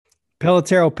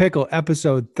Pelotero Pickle,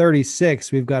 episode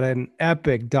 36. We've got an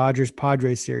epic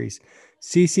Dodgers-Padres series.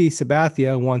 CC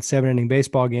Sabathia won 7-inning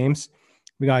baseball games.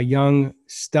 We got young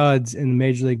studs in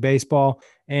Major League Baseball.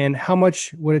 And how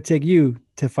much would it take you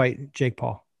to fight Jake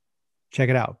Paul? Check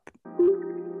it out.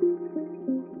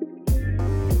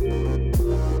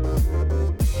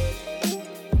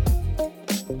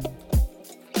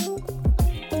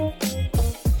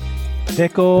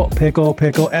 Pickle,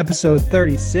 episode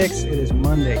 36. It is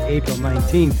Monday, April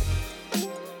 19th.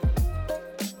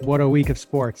 What a week of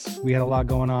sports. We had a lot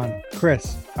going on.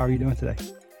 Chris, how are you doing today?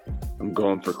 I'm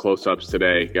going for close-ups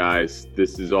today, guys.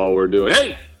 This is all we're doing.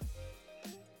 Hey!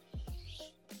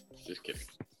 Just kidding.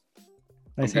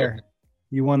 Nice hair.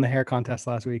 You won the hair contest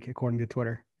last week, according to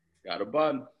Twitter. Got a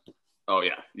bun. Oh,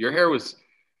 yeah. Your hair was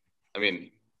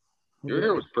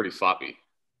pretty sloppy.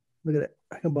 Look at it.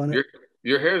 I can bun it.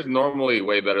 Your hair is normally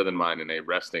way better than mine in a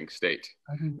resting state.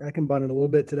 I can bun it a little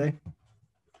bit today.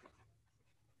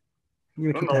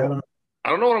 I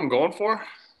don't know what I'm going for,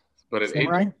 but it's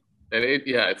like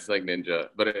ninja.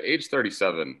 But at age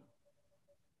 37,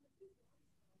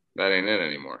 that ain't it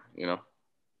anymore, you know?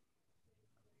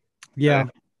 Yeah.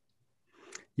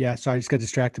 Yeah, so I just got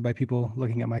distracted by people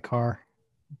looking at my car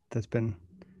that's been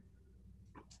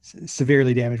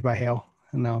severely damaged by hail,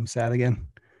 and now I'm sad again.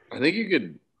 I think you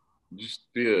could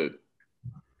just be a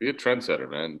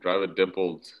trendsetter, man. Drive a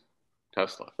dimpled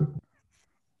Tesla.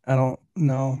 I don't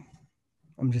know.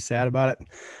 I'm just sad about it.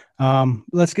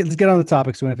 Let's get on the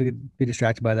topic so we don't have to be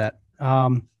distracted by that.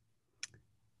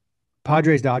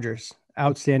 Padres Dodgers,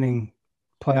 outstanding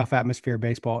playoff atmosphere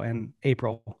baseball in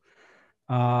April.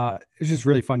 It's just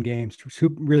really fun games,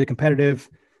 really competitive.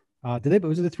 Was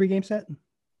it a 3-game set?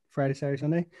 Friday, Saturday,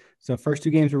 Sunday. So first 2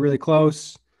 games were really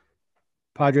close.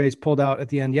 Padres pulled out at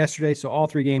the end yesterday. So all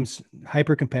 3 games,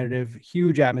 hyper competitive,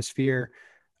 huge atmosphere.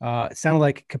 It sounded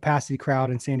like capacity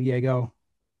crowd in San Diego.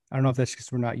 I don't know if that's because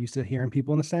we're not used to hearing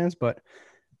people in the stands, but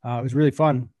it was really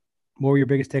fun. What were your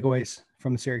biggest takeaways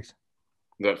from the series?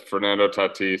 That Fernando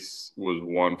Tatis was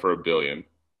 1 for a billion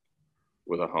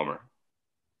with a homer.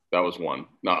 That was one.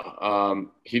 No,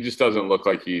 he just doesn't look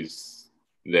like he's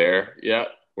there yet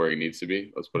where he needs to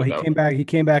be. Let's put it that way. He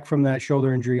came back from that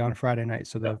shoulder injury on Friday night,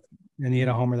 and he had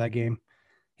a homer that game.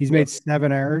 He's made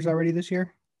 7 errors already this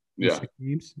year. Yeah. 6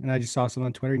 games, and I just saw something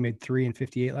on Twitter. He made 3 in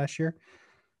 58 last year.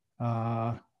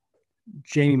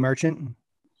 Jamie Merch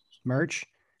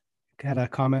had a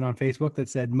comment on Facebook that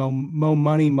said mo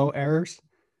money, mo errors.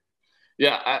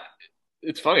 Yeah,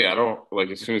 it's funny. I don't like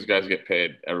as soon as guys get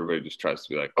paid, everybody just tries to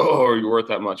be like, "Oh, are you worth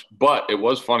that much?" But it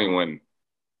was funny when,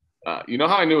 you know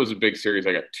how I knew it was a big series.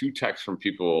 I got 2 texts from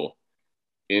people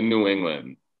in New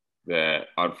England that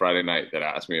on Friday night that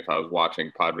asked me if I was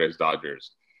watching Padres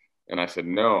Dodgers, and I said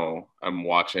no, I'm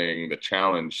watching the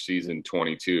Challenge season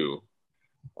 22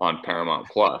 on Paramount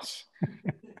Plus.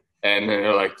 And then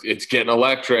they're like, it's getting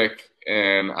electric.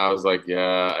 And I was like,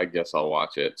 yeah, I guess I'll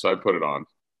watch it. So I put it on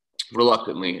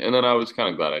reluctantly. And then I was kind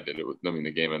of glad I did it.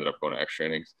 The game ended up going to extra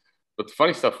innings. But the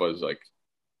funny stuff was like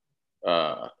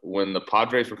when the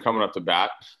Padres were coming up to bat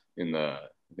I think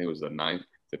it was the 9th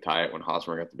to tie it when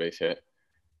Hosmer got the base hit.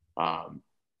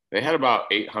 They had about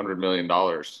 $800 million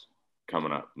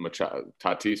coming up.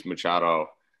 Tatis, Machado,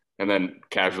 and then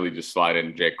casually just slide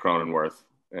in Jake Cronenworth.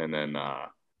 And then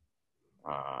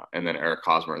Eric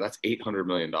Hosmer. That's $800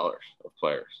 million of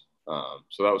players.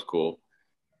 So that was cool.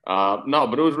 No,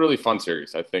 but it was a really fun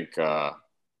series. I think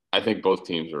both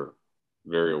teams are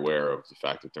very aware of the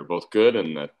fact that they're both good,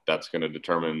 and that's going to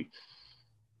determine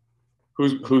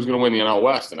who's going to win the NL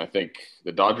West. And I think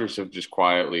the Dodgers have just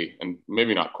quietly, and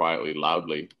maybe not quietly,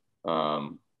 loudly,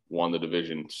 won the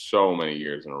division so many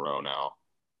years in a row now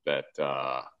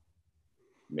that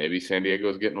maybe San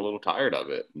Diego's getting a little tired of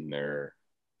it, and they're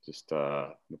just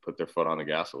put their foot on the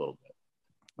gas a little bit.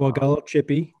 Well, got a little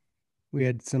chippy. We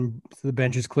had the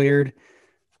benches cleared.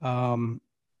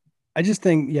 I just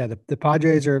think, the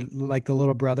Padres are like the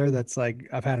little brother that's like,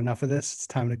 I've had enough of this. It's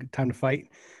time to fight.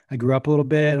 I grew up a little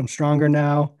bit. I'm stronger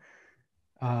now.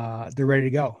 They're ready to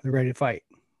go. They're ready to fight.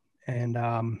 And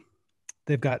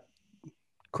they've got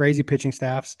crazy pitching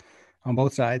staffs on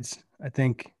both sides. I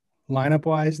think lineup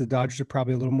wise, the Dodgers are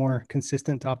probably a little more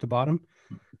consistent top to bottom,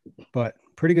 but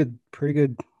pretty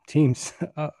good teams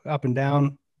up and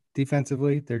down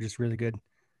defensively. They're just really good.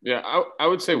 Yeah. I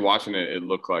would say watching it, it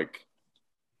looked like,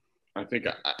 I think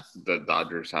the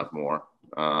Dodgers have more.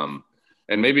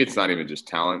 And maybe it's not even just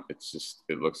talent. It's just,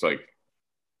 it looks like,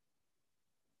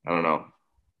 I don't know.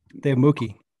 They have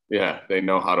Mookie. Yeah. They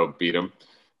know how to beat him.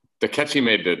 The catch he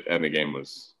made to end the game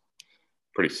was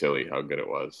pretty silly how good it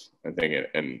was. I think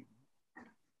and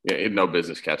Yeah, he had no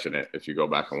business catching it if you go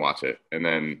back and watch it. And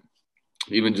then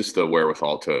even just the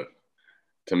wherewithal to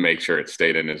make sure it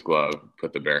stayed in his glove,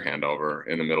 put the bare hand over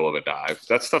in the middle of a dive.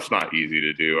 That stuff's not easy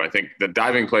to do. I think the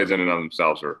diving plays in and of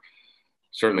themselves are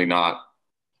certainly not,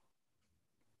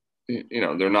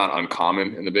 they're not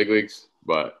uncommon in the big leagues,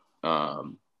 but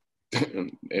in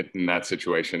that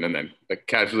situation, and then like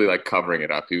casually like covering it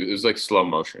up, it was like slow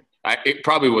motion. It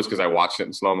probably was because I watched it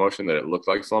in slow motion that it looked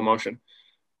like slow motion,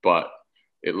 but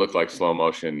it looked like slow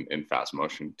motion in fast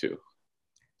motion too.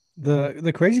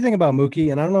 The crazy thing about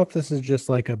Mookie, and I don't know if this is just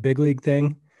like a big league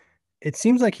thing, it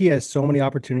seems like he has so many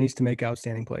opportunities to make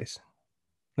outstanding plays.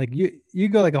 Like you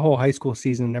go like a whole high school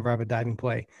season and never have a diving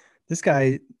play. This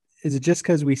guy, is it just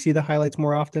because we see the highlights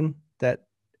more often that,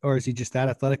 or is he just that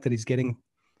athletic that he's getting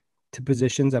to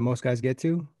positions that most guys get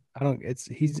to? I don't.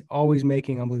 He's always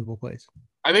making unbelievable plays.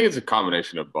 I think it's a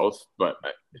combination of both, but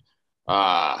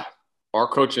our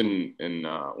coach in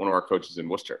one of our coaches in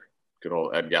Worcester, good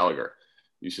old Ed Gallagher,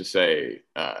 used to say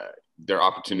there are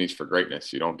opportunities for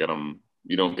greatness. You don't get them.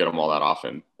 You don't get them all that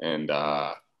often, and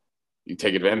you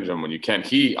take advantage of them when you can.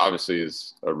 He obviously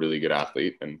is a really good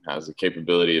athlete and has the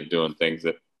capability of doing things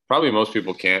that probably most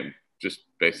people can't, just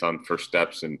based on first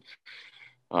steps and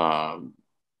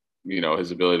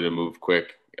his ability to move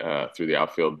quick through the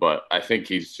outfield. But I think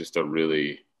he's just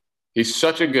he's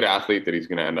such a good athlete that he's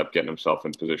going to end up getting himself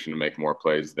in position to make more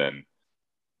plays than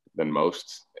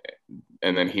most.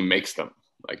 And then he makes them.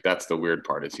 Like, that's the weird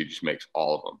part, is he just makes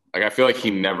all of them. Like, I feel like he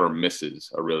never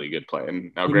misses a really good play.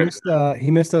 And now,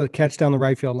 he missed a catch down the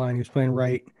right field line. He was playing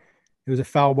right. It was a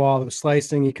foul ball that was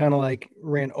slicing. He kind of like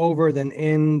ran over, then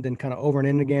in, then kind of over and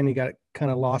in again. He got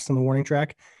kind of lost on the warning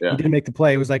track. Yeah. He didn't make the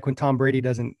play. It was like when Tom Brady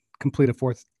doesn't complete a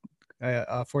fourth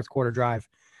quarter drive.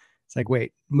 It's like,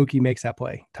 wait, Mookie makes that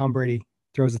play. Tom Brady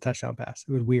throws a touchdown pass.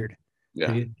 It was weird.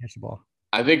 Yeah. He didn't catch the ball.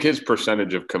 I think his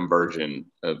percentage of conversion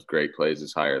of great plays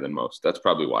is higher than most. That's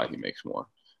probably why he makes more.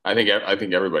 I think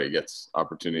everybody gets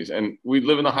opportunities, and we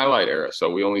live in the highlight era, so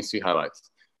we only see highlights.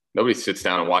 Nobody sits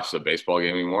down and watches a baseball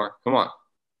game anymore. Come on.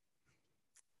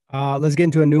 Let's get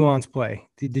into a nuanced play.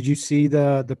 Did you see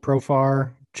the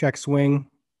Profar check swing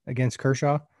against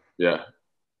Kershaw? Yeah.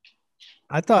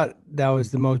 I thought that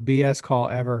was the most BS call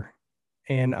ever,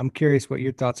 and I'm curious what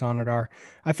your thoughts on it are.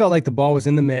 I felt like the ball was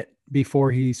in the mitt before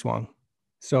he swung.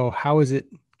 So how is it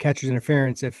catcher's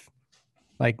interference if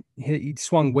like he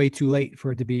swung way too late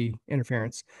for it to be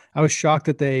interference? I was shocked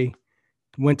that they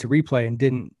went to replay and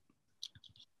didn't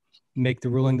make the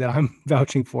ruling that I'm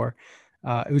vouching for.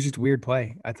 It was just a weird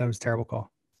play. I thought it was a terrible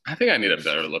call. I think I need a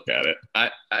better look at it. I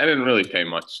didn't really pay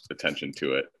much attention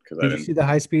to it because I didn't. Did you see the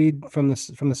high speed from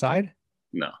the side?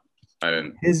 No, I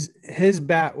didn't. His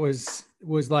bat was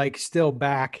like still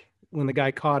back when the guy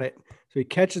caught it. So he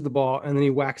catches the ball and then he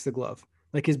whacks the glove.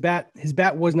 Like his bat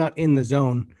was not in the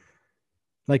zone.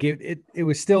 Like it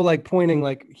was still like pointing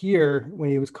like here when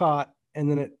he was caught, and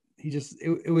then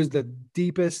it was the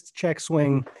deepest check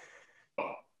swing.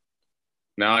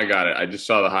 Now I got it. I just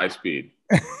saw the high speed.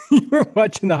 You were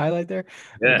watching the highlight there?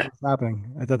 Yeah. What's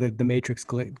happening? I thought the Matrix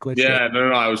glitched. Yeah,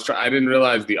 no. I didn't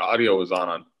realize the audio was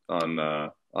on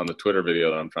the Twitter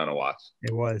video that I'm trying to watch.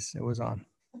 It was on.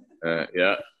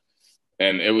 Yeah,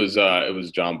 and it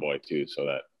was John Boy too. So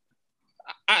that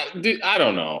I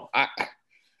don't know.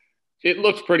 It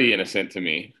looks pretty innocent to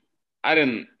me. I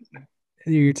didn't.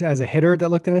 You as a hitter that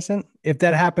looked innocent. If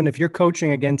that happened, if you're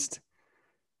coaching against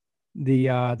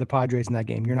the Padres in that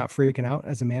game, you're not freaking out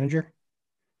as a manager?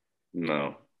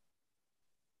 No.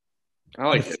 I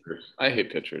like pitchers. I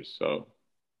hate pitchers. So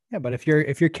yeah, but if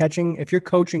you're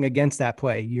coaching against that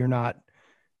play, you're not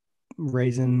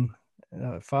raising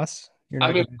fuss.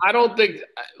 I don't think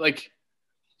like.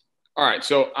 All right,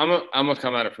 so I'm gonna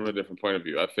come at it from a different point of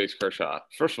view. I faced Kershaw.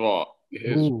 First of all,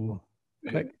 yeah,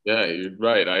 you're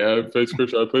right. I faced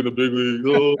Kershaw. I played in the big league.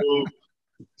 Oh.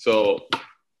 So,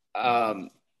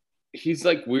 he's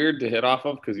like weird to hit off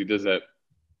of because he does that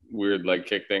weird leg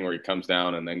kick thing where he comes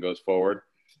down and then goes forward.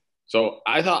 So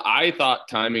I thought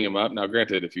timing him up. Now,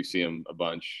 granted, if you see him a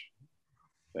bunch,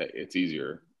 it's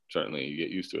easier. Certainly, you get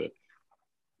used to it.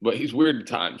 But he's weird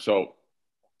to time. So,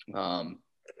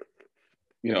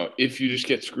 if you just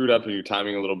get screwed up and you're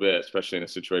timing a little bit, especially in a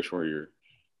situation where you're,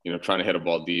 trying to hit a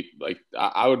ball deep, like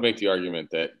I would make the argument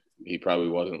that he probably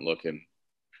wasn't looking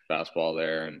fastball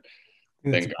there and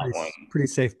then got one. Pretty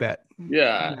safe bet.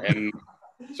 Yeah. And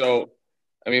so,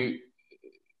 I mean,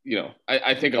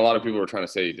 I think a lot of people were trying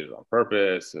to say he did it on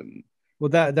purpose. And well,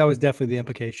 that was definitely the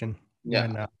implication. Yeah.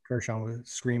 When Kershaw was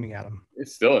screaming at him.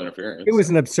 It's still interference. It was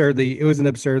an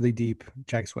absurdly deep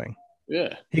check swing.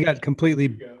 Yeah. He got completely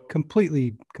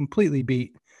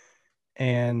beat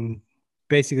and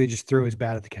basically just threw his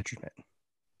bat at the catcher's mitt.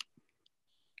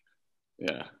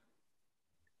 Yeah.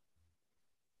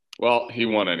 Well, he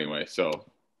won anyway, so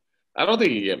I don't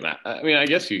think you get mad. I mean, I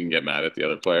guess you can get mad at the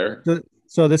other player.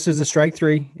 So this is a strike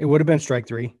three. It would have been strike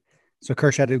three. So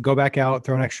Kersh had to go back out,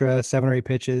 throw an extra 7 or 8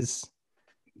 pitches.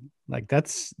 Like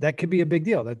that could be a big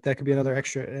deal. That could be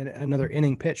another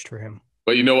inning pitched for him.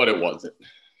 But you know what? It wasn't.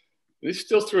 They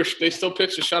still pitched a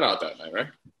shutout that night, right?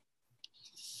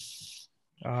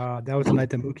 That was the night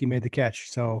that Mookie made the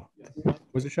catch. So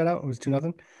was it shutout? It was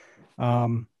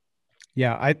 2-0.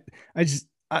 Yeah,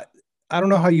 I don't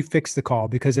know how you fix the call,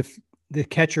 because if the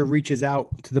catcher reaches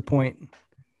out to the point,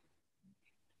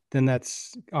 then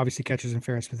that's obviously catcher's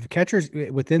interference. But if the catcher's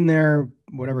within their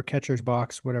whatever catcher's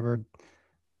box, whatever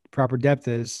proper depth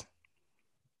is,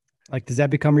 like, does that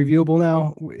become reviewable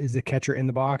now? Is the catcher in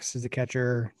the box? Is the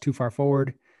catcher too far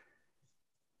forward?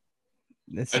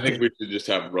 I think we should just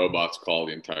have robots call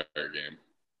the entire game.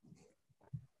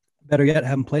 Better yet,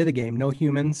 have them play the game. No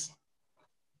humans.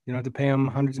 You don't have to pay them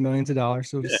hundreds of millions of dollars.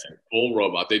 So full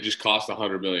robot. They just cost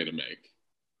 $100 million to make.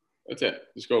 That's it.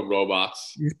 Just go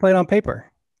robots. You just play it on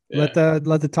paper. Yeah.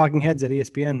 Let the talking heads at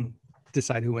ESPN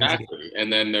decide who wins. Exactly. The game.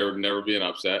 And then there would never be an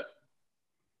upset.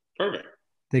 Perfect.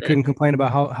 They couldn't complain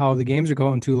about how the games are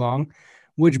going too long,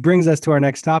 which brings us to our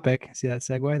next topic. See that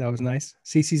segue? That was nice.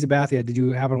 CC Sabathia, did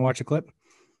you happen to watch a clip?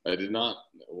 I did not.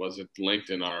 It wasn't linked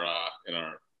in our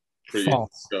previous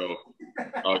false. show.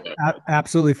 Okay.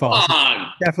 Absolutely false.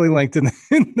 Definitely linked in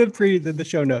the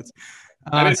show notes.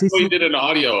 I didn't know you did an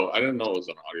audio. I didn't know it was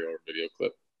an audio or video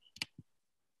clip.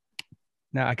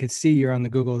 Now I could see you're on the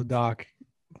Google Doc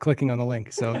clicking on the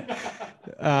link. So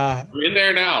we're in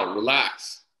there now.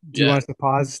 Relax. Do you want us to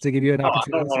pause to give you an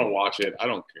opportunity? I don't want to watch it. I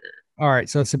don't care. All right.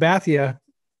 So Sabathia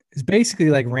is basically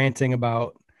like ranting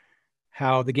about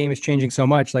how the game is changing so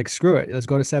much. Like, screw it. Let's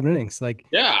go to 7 innings. Like,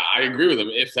 yeah, I agree with him.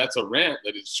 If that's a rant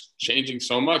that it's changing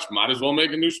so much, might as well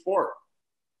make a new sport.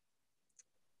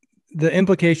 The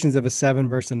implications of a 7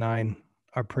 versus a 9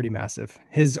 are pretty massive.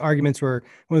 His arguments were,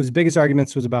 one of his biggest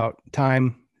arguments was about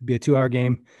time. It'd be a 2-hour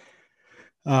game.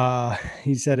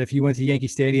 He said if you went to Yankee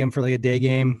Stadium for like a day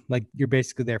game, like, you're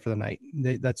basically there for the night.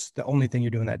 That's the only thing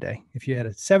you're doing that day. If you had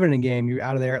a 7-inning game, you're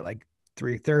out of there at like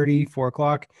 3:30, 4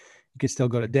 o'clock. You could still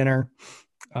go to dinner.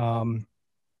 And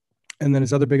then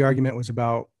his other big argument was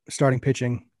about starting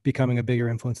pitching becoming a bigger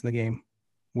influence in the game,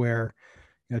 where,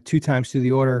 2 times through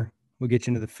the order will get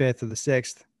you into the 5th or the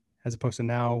 6th, as opposed to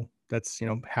now that's,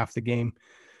 half the game,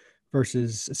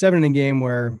 versus a 7-inning game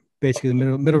where basically the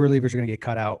middle relievers are going to get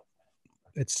cut out.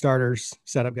 It's starters,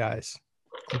 setup guys.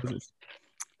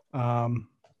 I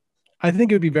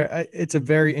think it would be it's a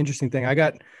very interesting thing. I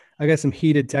got some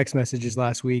heated text messages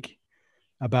last week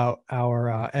about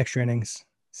our extra innings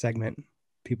segment.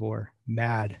 People were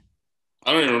mad.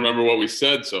 I don't even remember what we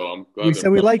said, so I'm glad. We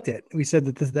said we liked it. We said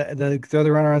that the throw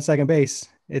the runner on second base,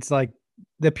 it's like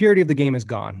the purity of the game is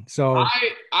gone. So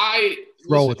I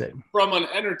roll with it. From an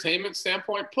entertainment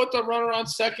standpoint, put the runner on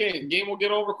second. Game will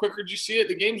get over quicker. Did you see it?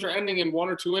 The games are ending in 1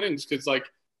 or 2 innings because, like,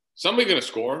 somebody's going to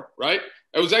score, right?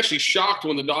 I was actually shocked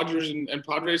when the Dodgers and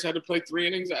Padres had to play 3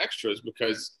 innings of extras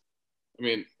because, I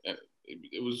mean, I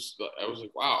was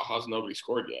like, wow, how's nobody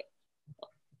scored yet?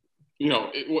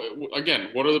 Again,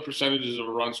 what are the percentages of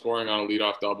a run scoring on a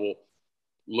leadoff double?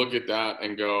 Look at that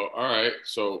and go, all right,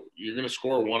 so you're going to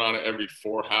score 1 out of every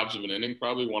 4 halves of an inning,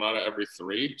 probably 1 out of every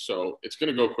 3. So it's going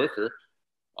to go quicker.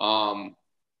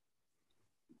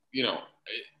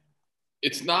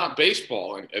 It's not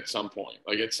baseball at some point.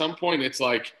 Like, at some point, it's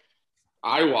like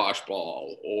eyewash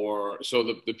ball, or so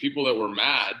the people that were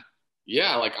mad,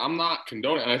 yeah, like, I'm not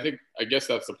condoning. And I guess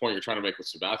that's the point you're trying to make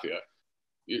with Sabathia.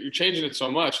 You're changing it so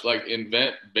much, like,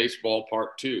 invent baseball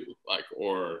part 2, like,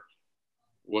 or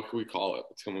what can we call it?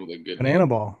 Let's come up with a good banana name.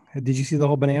 Ball. Did you see the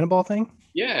whole banana ball thing?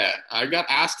 Yeah, I got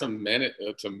asked to manage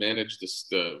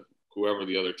the whoever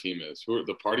the other team is. Who are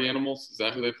the party animals? Is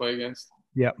that who they play against?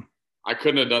 Yep. I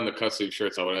couldn't have done the cut sleeve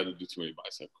shirts. I would have had to do too many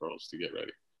bicep curls to get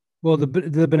ready. Well, the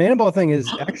banana ball thing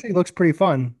actually looks pretty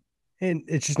fun, and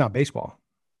it's just not baseball.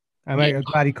 I'm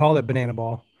glad he called it banana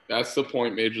ball. That's the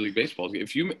point. Major League Baseball.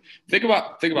 If you think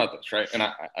about this, right? And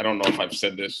I don't know if I've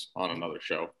said this on another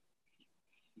show.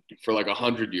 For like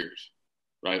 100 years,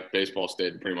 right? Baseball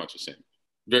stayed pretty much the same.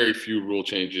 Very few rule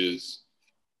changes,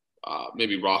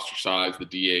 maybe roster size, the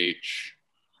DH,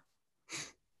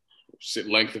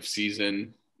 length of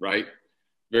season, right?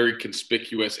 Very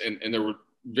conspicuous. And there were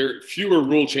very fewer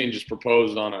rule changes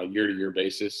proposed on a year-to-year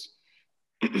basis.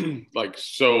 Like,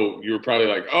 so you were probably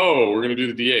like, oh, we're going to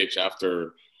do the DH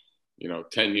after,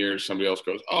 10 years. Somebody else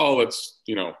goes, oh, let's,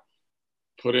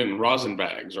 put in rosin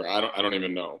bags, or I don't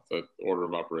even know the order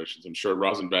of operations. I'm sure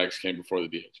rosin bags came before the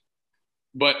DH.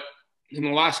 But in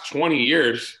the last 20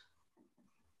 years,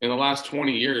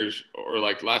 or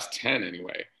like last 10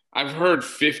 anyway, I've heard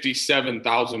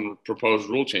 57,000 proposed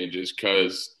rule changes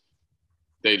because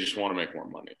they just want to make more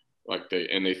money.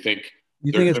 They think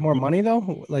You think it's more money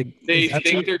though? Like, they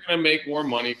think they're going to make more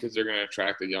money because they're going to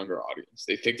attract a younger audience.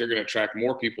 They think they're going to attract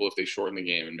more people if they shorten the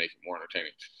game and make it more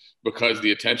entertaining. Because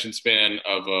the attention span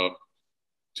of a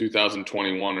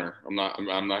 2021er, I'm not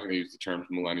going to use the terms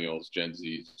millennials, Gen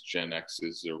Zs, Gen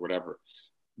X's, or whatever.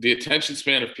 The attention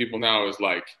span of people now is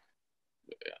like,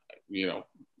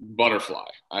 butterfly.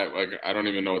 I don't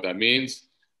even know what that means.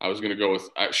 I was going to go with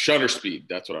shutter speed.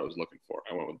 That's what I was looking for.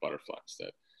 I went with butterfly instead.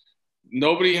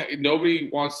 Nobody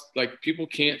wants, like, people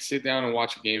can't sit down and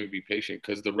watch a game and be patient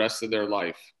because the rest of their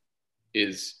life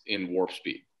is in warp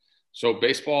speed. So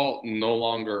baseball no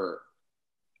longer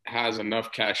has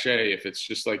enough cachet if it's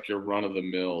just like your run of the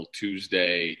mill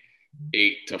Tuesday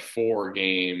 8-4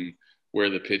 game where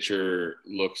the pitcher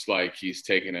looks like he's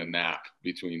taking a nap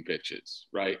between pitches,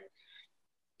 right?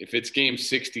 If it's game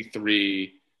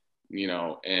 63,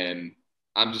 and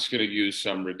I'm just going to use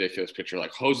some ridiculous pitcher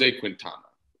like Jose Quintana,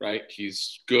 right?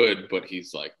 He's good, but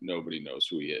he's like, nobody knows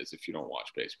who he is if you don't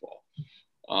watch baseball.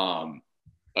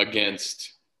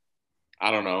 Against,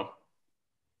 I don't know,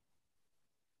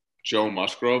 Joe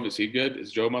Musgrove. Is he good?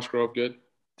 Is Joe Musgrove good?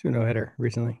 2 no-hitter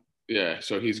recently. Yeah,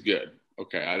 so he's good.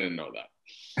 Okay, I didn't know that.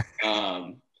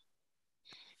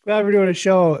 Glad we're doing a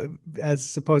show as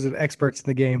supposed experts in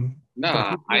the game.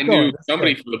 Nah, I knew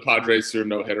somebody for the Padres threw a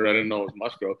no-hitter. I didn't know it was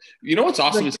Musgrove. You know what's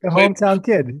awesome? Like the hometown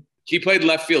kid. He played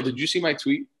left field. Did you see my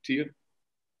tweet to you?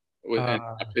 With a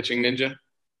pitching ninja?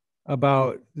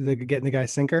 About getting the guy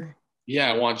sinker?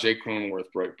 Yeah, I want Jake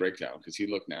Cronenworth breakdown because he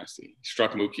looked nasty. He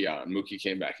struck Mookie out, and Mookie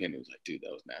came back in. He was like, dude,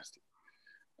 that was nasty.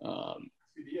 But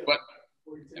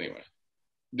anyway,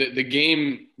 the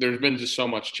game, there's been just so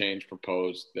much change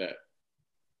proposed that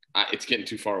it's getting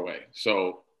too far away.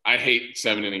 So I hate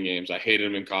 7-inning games. I hated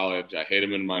them in college. I hate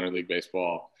them in minor league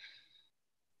baseball.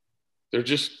 They're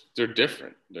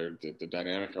different. The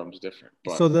dynamic of them is different.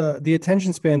 But. So the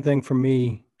attention span thing for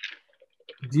me,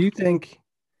 do you think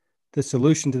the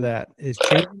solution to that is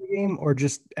changing the game or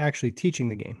just actually teaching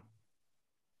the game?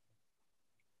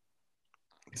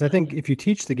 Because I think if you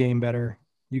teach the game better,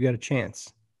 you got a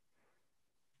chance.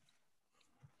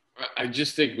 I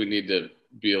just think we need to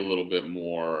be a little bit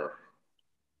more.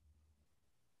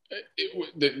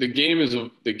 The game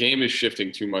is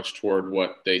shifting too much toward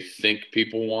what they think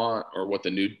people want or what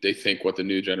the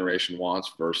new generation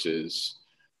wants versus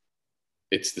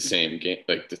it's the same game.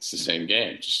 Like, it's the same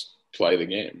game. Just play the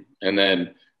game. And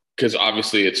then, because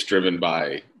obviously it's driven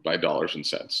by dollars and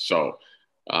cents. So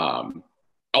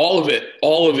all of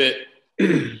it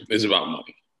is about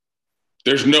money.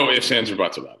 There's no ifs, ands, or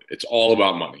buts about it. It's all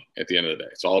about money at the end of the day.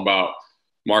 It's all about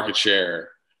market share.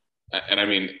 And I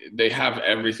mean, they have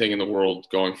everything in the world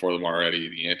going for them already.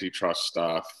 The antitrust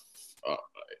stuff,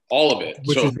 all of it.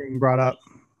 Which is being brought up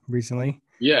recently.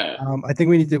 Yeah. I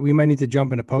think we might need to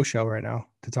jump into post show right now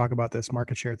to talk about this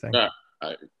market share thing. Yeah.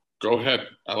 Go ahead.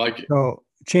 I like it. So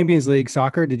Champions League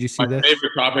soccer. Did you see this? My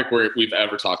favorite topic we've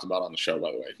ever talked about on the show,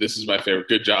 by the way. This is my favorite.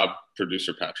 Good job,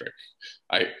 producer Patrick.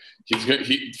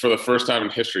 He for the first time in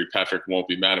history, Patrick won't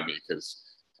be mad at me because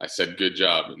I said good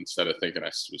job instead of thinking I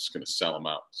was going to sell him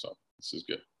out. So this is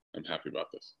good. I'm happy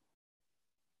about this.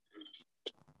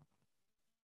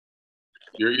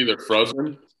 You're either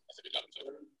frozen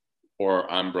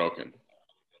or I'm broken.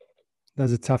 That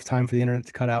was a tough time for the internet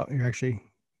to cut out. You're actually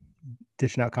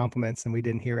dishing out compliments and we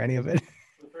didn't hear any of it. For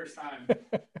the first time.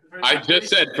 I just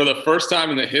said for the first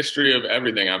time in the history of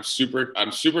everything, I'm super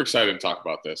excited to talk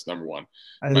about this. Number one,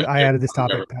 I added this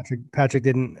topic. Patrick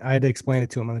didn't. I had to explain it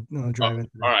to him on the drive-in.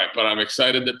 All right, but I'm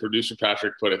excited that producer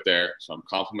Patrick put it there, so I'm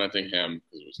complimenting him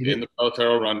because it was in the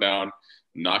Pelotero rundown.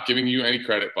 I'm not giving you any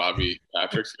credit, Bobby.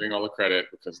 Patrick's getting all the credit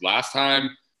because last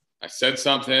time I said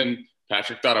something,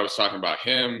 Patrick thought I was talking about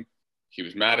him. He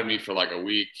was mad at me for like a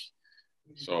week.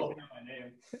 So.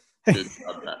 Good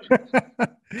job, Patrick.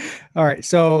 All right,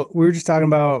 so we were just talking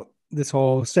about this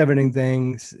whole 7-inning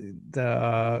thing.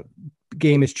 The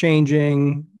game is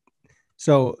changing.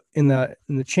 So in the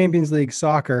Champions League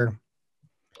soccer,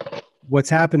 what's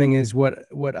happening is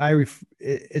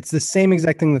it's the same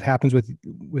exact thing that happens with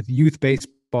youth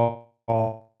baseball.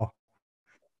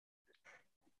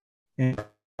 And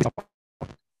it's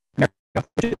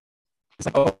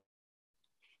like, oh,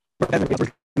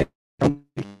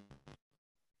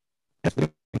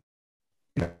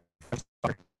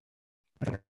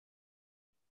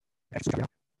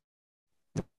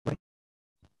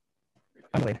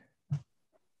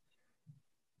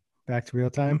 back to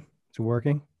real time. It's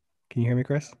working. Can you hear me,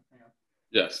 Chris?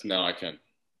 Yes, now I can.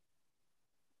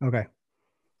 Okay.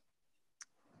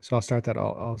 So I'll start that.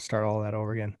 I'll start all that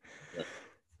over again. Yeah.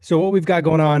 So what we've got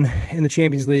going on in the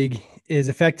Champions League is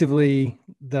effectively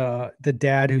the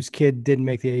dad whose kid didn't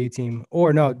make the AU team,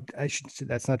 or no, I should say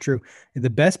that's not true. The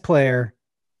best player,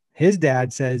 his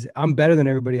dad says, "I'm better than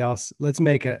everybody else. Let's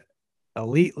make a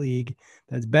elite league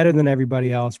that's better than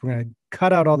everybody else. We're gonna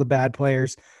cut out all the bad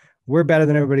players. We're better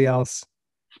than everybody else."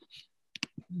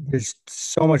 There's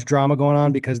so much drama going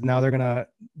on because now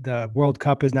the World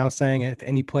Cup is now saying if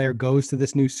any player goes to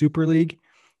this new Super League,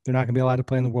 they're not gonna be allowed to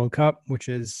play in the World Cup, which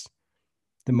is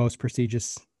the most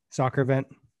prestigious soccer event,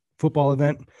 football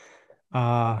event.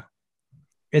 Uh,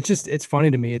 it's funny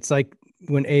to me. It's like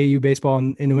when AAU baseball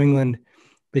in New England,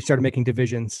 they started making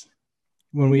divisions.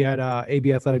 When we had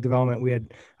AB athletic development, we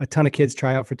had a ton of kids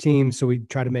try out for teams. So we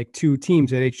try to make two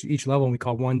teams at each level. And we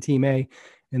called one team A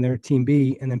and their team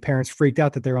B. And then parents freaked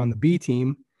out that they're on the B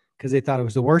team because they thought it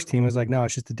was the worst team. It was like, no,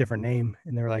 it's just a different name.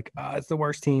 And they were like, oh, it's the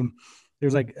worst team.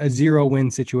 There's like a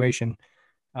 0-win situation.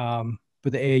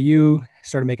 But the AAU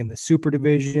started making the super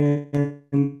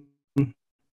division.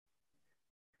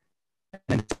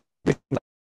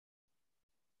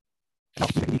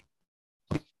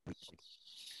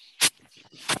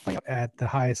 At the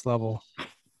highest level. I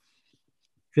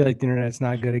feel like the internet's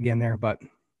not good again there, but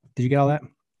did you get all that?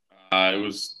 It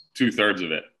was 2/3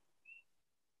 of it.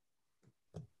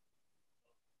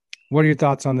 What are your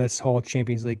thoughts on this whole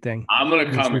Champions League thing? I'm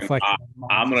gonna come in hot.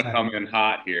 I'm gonna society? come in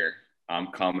hot here. I'm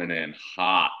coming in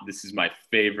hot. This is my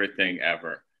favorite thing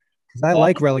ever. Because I All,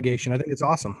 like relegation. I think it's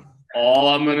awesome. all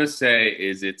I'm gonna say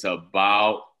is it's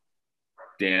about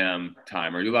damn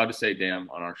time. Are you allowed to say damn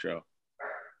on our show?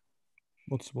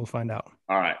 We'll find out.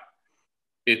 All right.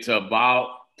 It's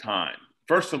about time.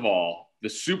 First of all, the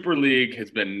Super League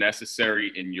has been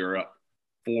necessary in Europe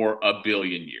for a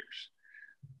billion years.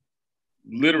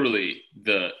 Literally,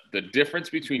 the difference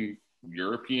between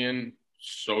European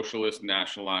socialist,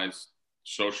 nationalized,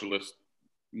 socialist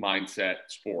mindset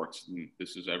sports, and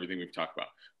this is everything we've talked about.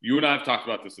 You and I have talked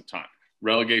about this a ton.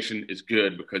 Relegation is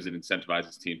good because it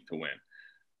incentivizes teams to win.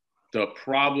 The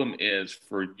problem is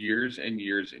for years and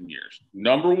years and years.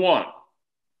 Number one,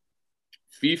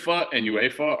 FIFA and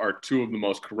UEFA are two of the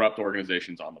most corrupt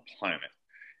organizations on the planet.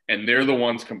 And they're the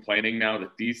ones complaining now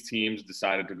that these teams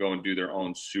decided to go and do their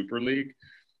own Super League.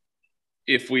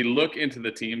 If we look into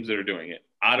the teams that are doing it,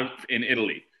 in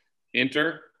Italy,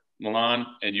 Inter, Milan,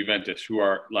 and Juventus, who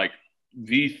are like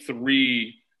the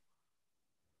three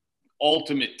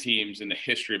ultimate teams in the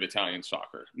history of Italian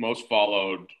soccer, most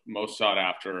followed, most sought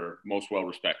after, most well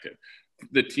respected.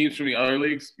 The teams from the other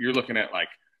leagues, you're looking at like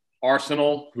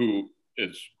Arsenal, who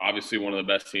is obviously one of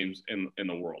the best teams in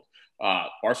the world.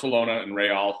 Barcelona and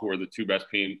Real, who are the two best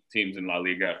teams in La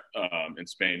Liga in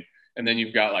Spain. And then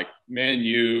you've got like Man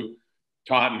U,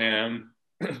 Tottenham,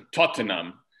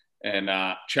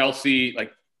 and Chelsea.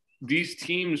 Like these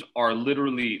teams are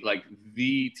literally like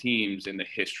the teams in the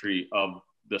history of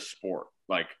the sport,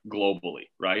 like globally,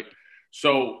 right?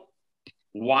 So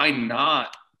why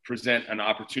not present an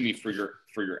opportunity for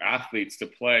your athletes to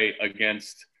play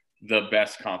against the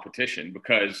best competition?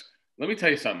 Because let me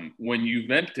tell you something. When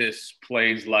Juventus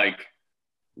plays like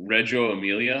Reggio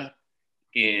Emilia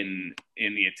in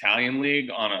the Italian league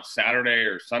on a Saturday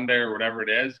or Sunday or whatever it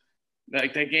is,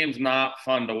 like that game's not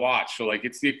fun to watch. So like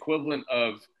it's the equivalent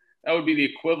of that would be the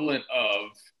equivalent of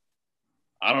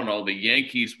I don't know the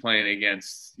Yankees playing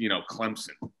against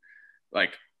Clemson.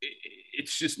 Like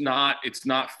it's just not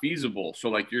feasible. So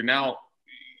like you're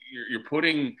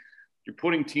putting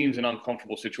teams in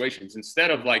uncomfortable situations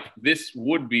instead of like this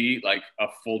would be like a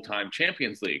full-time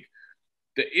Champions League.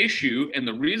 The issue and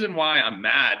the reason why I'm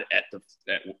mad at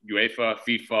UEFA,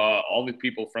 FIFA, all the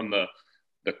people from the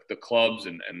clubs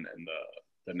and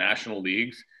the national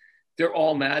leagues, they're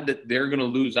all mad that they're going to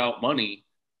lose out money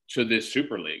to this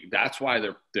Super League. That's why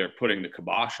they're putting the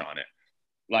kibosh on it.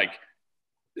 Like,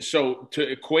 so to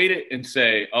equate it and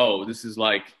say, oh, this is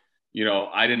like,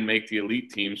 I didn't make the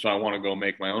elite team, so I want to go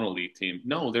make my own elite team.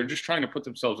 No, they're just trying to put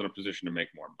themselves in a position to make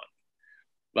more money.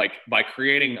 Like by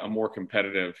creating a more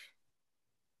competitive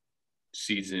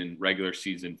season, regular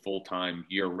season, full-time,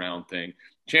 year-round thing.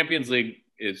 Champions League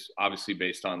is obviously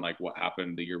based on like what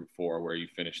happened the year before where you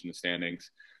finished in the standings.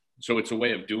 So it's a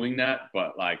way of doing that.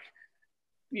 But like,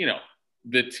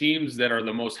 the teams that are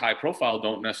the most high profile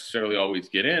don't necessarily always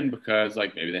get in because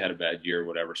like maybe they had a bad year or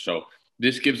whatever. So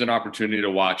this gives an opportunity to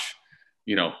watch,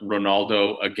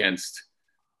 Ronaldo against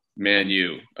Man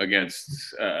U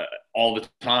against all the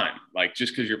time. Like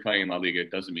just because you're playing in La Liga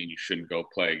doesn't mean you shouldn't go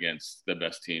play against the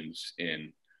best teams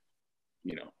in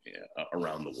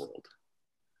around the world.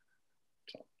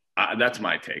 So that's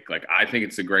my take. Like, I think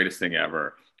it's the greatest thing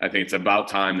ever. I think it's about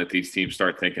time that these teams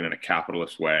start thinking in a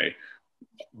capitalist way.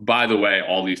 By the way,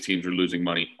 all these teams are losing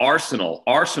money. Arsenal,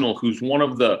 who's one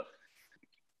of the,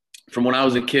 from when I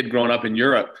was a kid growing up in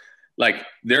Europe, like,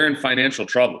 they're in financial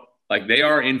trouble. Like, they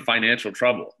are in financial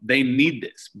trouble. They need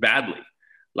this badly.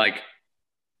 Like,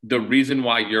 the reason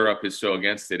why Europe is so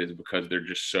against it is because they're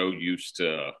just so used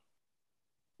to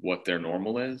what their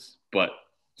normal is. But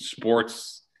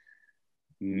sports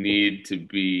need to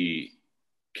be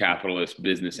capitalist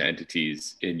business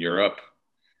entities in Europe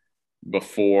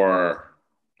before,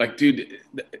 like, dude,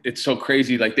 it's so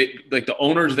crazy. Like, the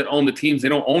owners that own the teams, they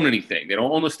don't own anything. They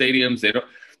don't own the stadiums.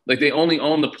 They only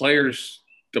own the player's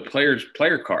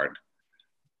player card.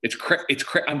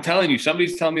 I'm telling you,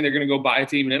 somebody's telling me they're going to go buy a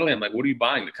team in Italy. I'm like, what are you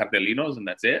buying? The Cardellinos, and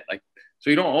that's it? Like, so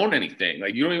you don't own anything.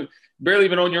 Like, you barely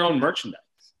even own your own merchandise.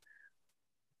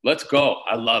 Let's go.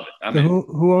 I love it. So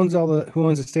who owns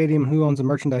the stadium, who owns the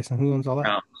merchandise, and who owns all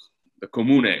that? The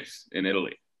comunes in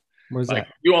Italy. Where's like,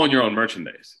 that? You own your own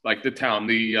merchandise. Like, the town,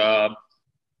 the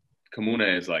comune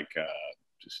is like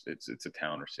it's a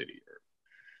town or city or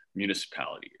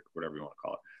municipality or whatever you want to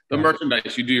call it. The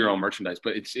merchandise, you do your own merchandise,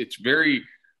 but it's very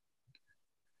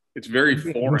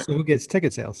foreign. So who gets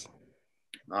ticket sales?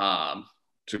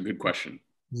 It's a good question.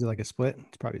 Is it like a split?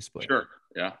 It's probably a split. Sure,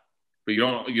 yeah, but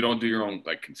you don't do your own,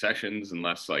 like, concessions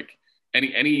unless, like,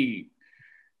 any.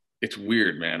 It's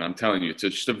weird, man. I'm telling you, it's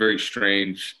just a very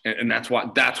strange, and that's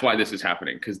why this is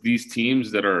happening, because these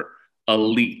teams that are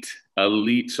elite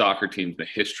soccer teams in the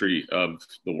history of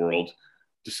the world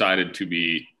decided to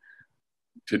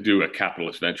do a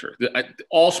capitalist venture.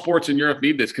 All sports in Europe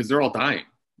need this because they're all dying.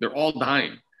 They're all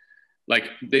dying. Like,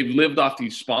 they've lived off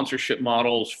these sponsorship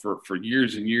models for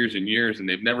years and years and years, and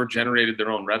they've never generated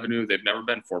their own revenue. They've never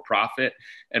been for profit.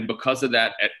 And because of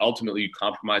that, ultimately, you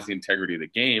compromise the integrity of the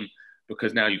game,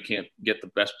 because now you can't get the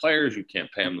best players. You can't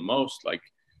pay them the most. Like,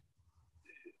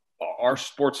 our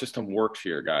sports system works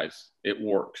here, guys. It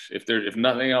works. If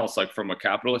nothing else, like, from a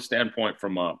capitalist standpoint,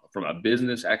 from a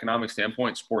business economic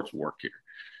standpoint, sports work here.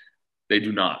 They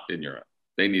do not in Europe.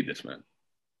 They need this, man.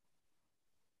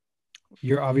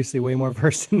 You're obviously way more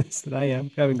versed in this than I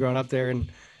am, having grown up there and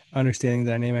understanding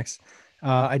the dynamics.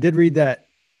 I did read that.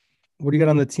 What do you got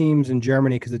on the teams in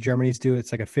Germany? Because the Germany's do,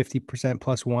 it's like a 50%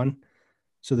 plus one.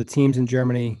 So the teams in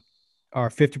Germany are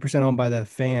 50% owned by the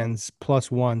fans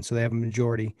plus one. So they have a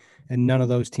majority, and none of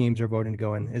those teams are voting to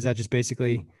go in. Is that just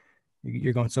basically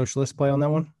you're going socialist play on that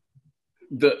one?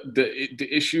 The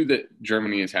issue that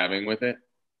Germany is having with it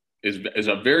is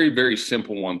a very, very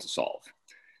simple one to solve.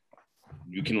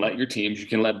 You can let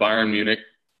Bayern Munich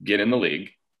get in the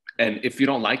league. And if you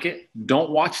don't like it, don't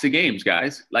watch the games,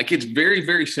 guys. Like, it's very,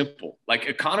 very simple. Like,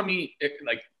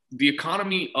 the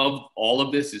economy of all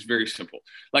of this is very simple.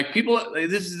 Like,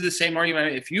 this is the same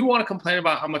argument. If you want to complain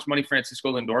about how much money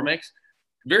Francisco Lindor makes,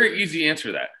 very easy answer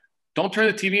to that. Don't turn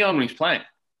the TV on when he's playing.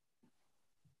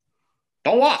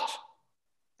 Don't watch.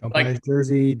 Don't buy his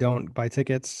jersey. Don't buy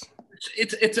tickets.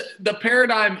 It's the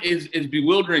paradigm is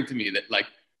bewildering to me, that, like,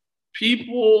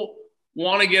 people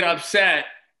want to get upset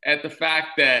at the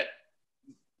fact that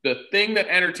the thing that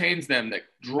entertains them, that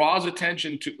draws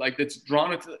attention to, like, that's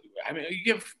drawn it to, I mean,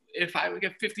 if I would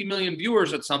get 50 million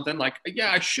viewers at something, like,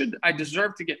 yeah, I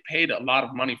deserve to get paid a lot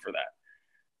of money for that.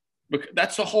 But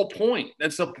that's the whole point.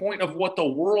 That's the point of what the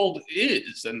world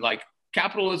is. And, like,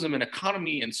 capitalism and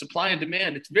economy and supply and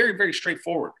demand, it's very, very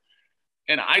straightforward.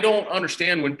 And I don't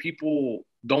understand when people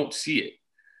don't see it.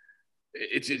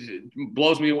 It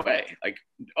blows me away. Like,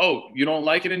 oh, you don't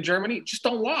like it in Germany? Just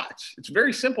don't watch. It's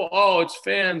very simple. Oh, it's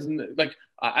fans. And, like,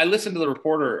 I listened to the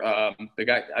reporter, the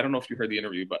guy, I don't know if you heard the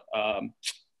interview, but God,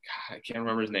 I can't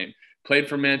remember his name. Played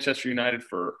for Manchester United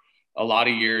for a lot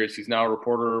of years. He's now a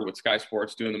reporter with Sky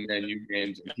Sports doing the Man U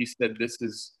games. And he said, this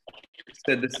is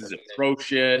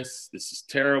atrocious. This is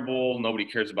terrible. Nobody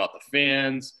cares about the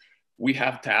fans. We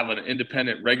have to have an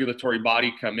independent regulatory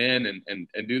body come in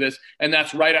and do this. And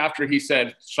that's right after he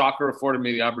said, soccer afforded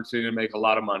me the opportunity to make a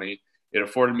lot of money. It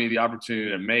afforded me the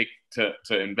opportunity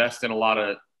to invest in a lot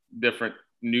of different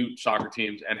new soccer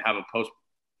teams and have a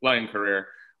post-playing career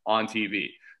on TV.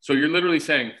 So you're literally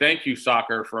saying, thank you,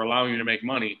 soccer, for allowing you to make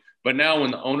money. But now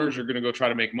when the owners are going to go try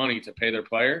to make money to pay their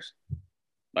players,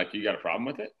 like, you got a problem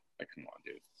with it? Like, come on,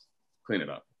 dude. Clean it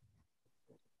up.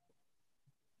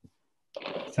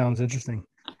 Sounds interesting.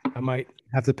 I might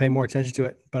have to pay more attention to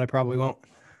it, but I probably won't.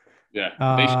 Yeah,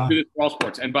 they should do this for all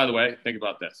sports. And by the way, think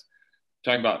about this.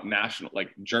 Talking about national, like,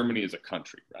 Germany is a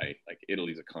country, right? Like,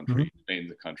 Italy's a country,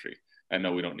 Spain's a country. I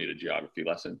know we don't need a geography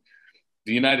lesson.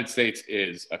 the United States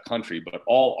is a country, but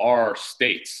all our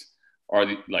states are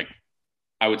like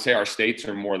I would say our states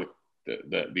are more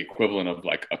the equivalent of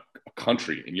like a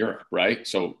country in Europe, right?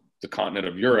 So the continent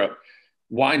of Europe,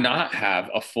 why not have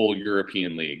a full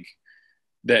European league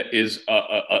that is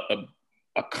a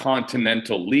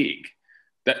continental league?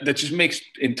 That just makes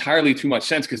entirely too much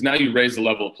sense because now you raise the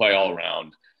level of play all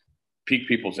around, pique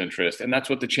people's interest, and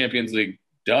that's what the Champions League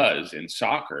does in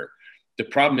soccer. The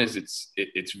problem is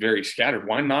it's very scattered.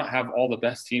 Why not have all the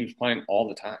best teams playing all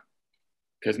the time?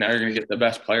 Because now you're going to get the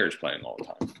best players playing all the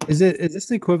time. Is this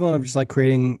the equivalent of just like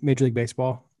creating Major League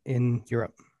Baseball in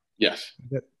Europe? Yes.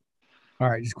 All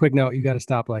right, just a quick note. You got to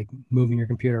stop like moving your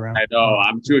computer around. I know.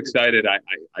 I'm too excited. I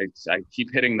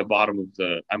keep hitting the bottom of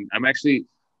the. I'm actually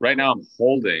right now. I'm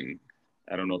holding.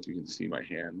 I don't know if you can see my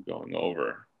hand going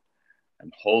over.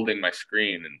 I'm holding my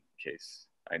screen in case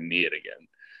I need it again.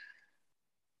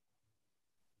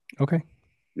 Okay.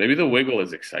 Maybe the wiggle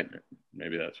is excitement.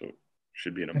 Maybe that's what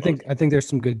should be an emotion. I think there's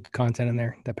some good content in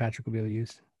there that Patrick will be able to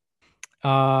use.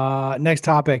 Next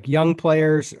topic. Young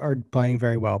players are playing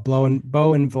very well. Bo and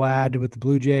Vlad with the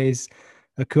Blue Jays.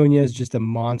 Acuna is just a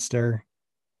monster.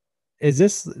 Is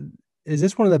this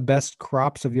one of the best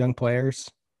crops of young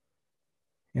players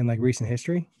in like recent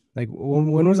history? Like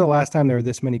when was the last time there were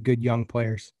this many good young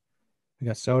players? We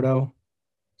got Soto,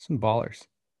 some ballers.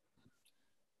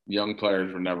 Young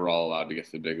players were never all allowed to get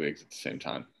to the big leagues at the same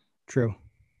time. True.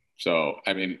 So,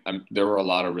 I mean, there were a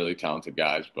lot of really talented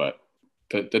guys, but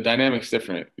the dynamic's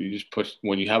different. You just push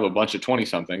when you have a bunch of 20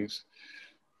 somethings,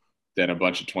 then a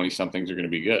bunch of 20 somethings are going to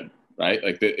be good, right?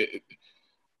 Like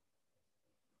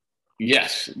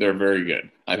yes, they're very good.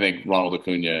 I think Ronald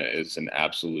Acuna is an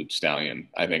absolute stallion.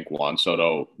 I think Juan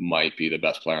Soto might be the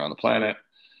best player on the planet,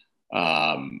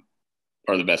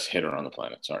 or the best hitter on the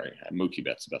planet. Sorry, Mookie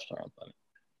Betts the best player on the planet.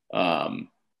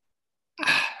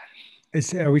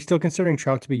 Are we still considering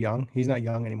Trout to be young? He's not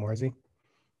young anymore, is he?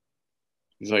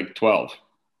 He's like 12.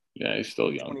 Yeah, he's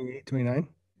still young. 28, 29?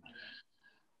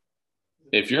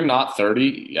 If you're not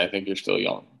 30, I think you're still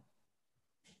young.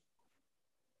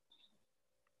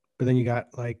 But then you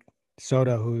got like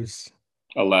Soto, who's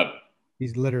 11.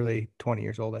 He's literally 20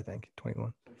 years old, I think.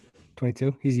 21,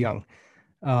 22. He's young.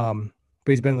 But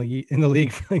he's been in the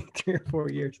league for like 3 or 4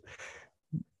 years.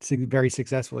 Very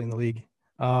successfully in the league.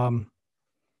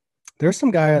 There's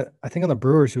some guy, I think, on the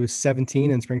Brewers who was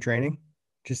 17 in spring training,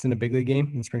 just in a big league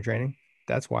game in spring training.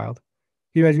 That's wild. Can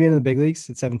you imagine being in the big leagues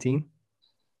at 17?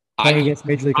 Playing against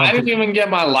Major League I didn't even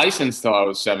get my license till I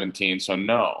was 17, so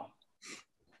no.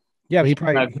 Yeah, but he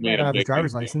probably have a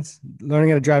driver's license. Learning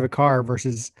how to drive a car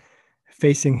versus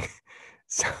facing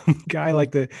some guy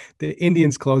like the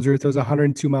Indians closer throws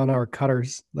 102-mile-an-hour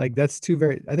cutters. Like that's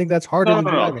I think that's harder than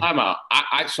driving. Time out.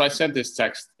 So I sent this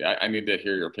text. I need to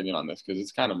hear your opinion on this because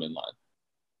it's kind of in line.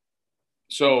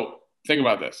 So think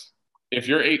about this. If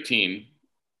you're 18,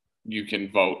 you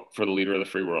can vote for the leader of the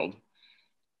free world.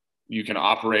 You can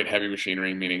operate heavy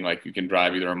machinery, meaning like you can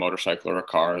drive either a motorcycle or a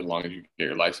car as long as you get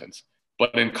your license.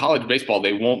 But in college baseball,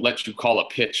 they won't let you call a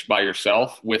pitch by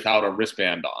yourself without a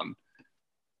wristband on,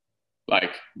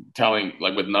 like telling,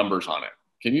 like with numbers on it.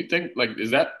 Can you think, like,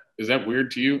 is that weird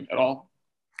to you at all?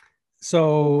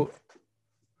 So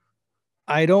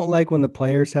I don't like when the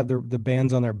players have the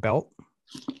bands on their belt.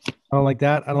 I don't like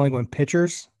that. I don't like when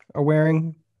pitchers are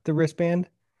wearing the wristband. I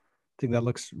think that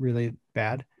looks really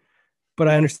bad. But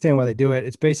I understand why they do it.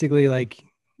 It's basically like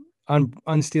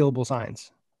unstealable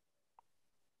signs.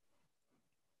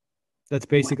 That's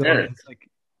basically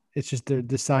it's just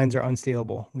the signs are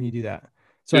unstealable when you do that.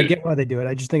 So I get why they do it.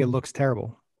 I just think it looks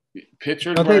terrible.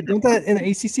 Pitchers don't that in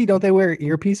the ACC? Don't they wear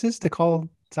earpieces to call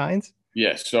signs?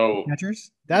 Yes. So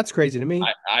catchers. That's crazy to me.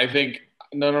 I think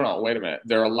no. Wait a minute.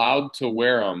 They're allowed to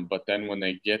wear them, but then when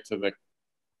they get to the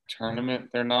tournament,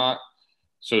 they're not.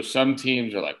 So some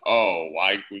teams are like, oh,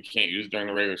 why we can't use it during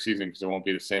the regular season because it won't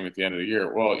be the same at the end of the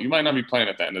year. Well, you might not be playing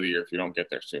at the end of the year if you don't get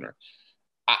there sooner.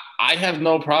 I have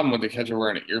no problem with the catcher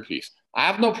wearing an earpiece. I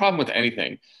have no problem with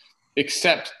anything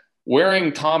except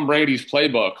wearing Tom Brady's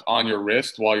playbook on your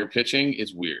wrist while you're pitching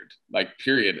is weird. Like,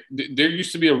 period. There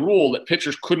used to be a rule that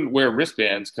pitchers couldn't wear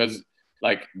wristbands because,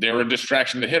 like, they were a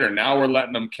distraction to the hitter. Now we're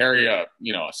letting them carry a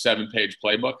 7-page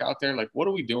playbook out there. Like, what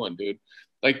are we doing, dude?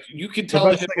 Like, you can tell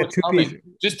the hitter what's coming.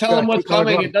 Just tell them what's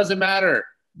coming. Glove. It doesn't matter.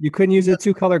 You couldn't use a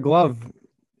 2-color glove.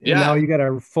 And now you got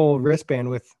a full wristband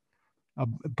with a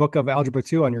book of Algebra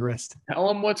 2 on your wrist. Tell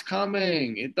them what's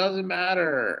coming. It doesn't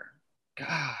matter.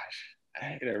 Gosh, I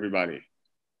hate everybody.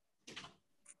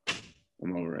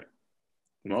 I'm over it.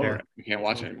 We can't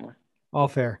watch it anymore. All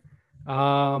fair.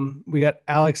 We got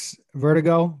Alex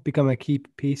Vertigo become a key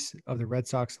piece of the Red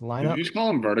Sox lineup. Did you just call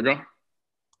him Vertigo?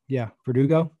 Yeah,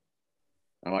 Verdugo.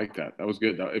 I like that. That was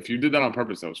good. If you did that on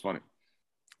purpose, that was funny.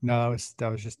 No, that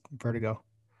was just Vertigo.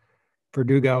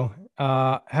 Verdugo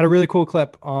had a really cool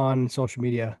clip on social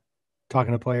media,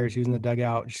 talking to players using the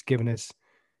dugout, just giving his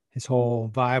whole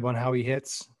vibe on how he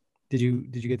hits. Did you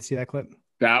get to see that clip?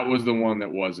 That was the one that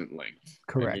wasn't linked.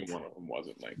 I knew Correct. one of them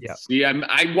wasn't linked. Yeah. See,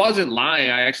 I wasn't lying.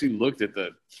 I actually looked at the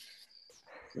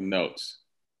notes.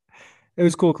 It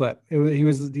was a cool clip. He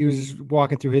was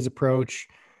walking through his approach.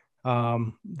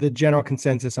 The general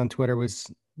consensus on Twitter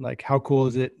was like, how cool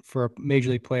is it for a major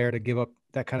league player to give up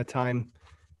that kind of time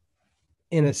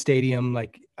in a stadium?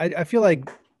 Like, I feel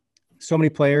like so many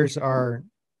players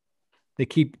they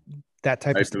keep that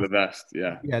type of Right to stuff. the vest.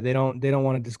 Yeah. Yeah, they don't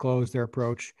want to disclose their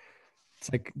approach.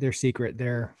 It's like their secret,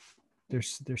 their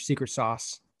secret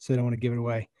sauce. So they don't want to give it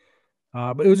away.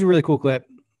 But it was a really cool clip.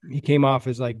 He came off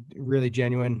as like really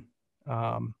genuine.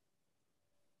 Um,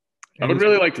 I and would he's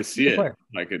really like to a see good it. player.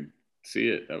 If I could see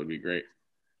it. That would be great.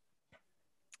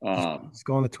 Just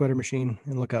go on the Twitter machine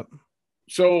and look up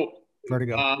So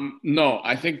Vertigo. no,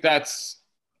 I think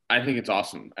it's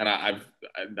awesome, and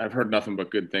I've heard nothing but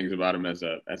good things about him as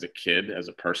a kid, as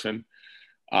a person,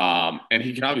 and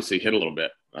he can obviously hit a little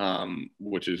bit,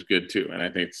 which is good too. And I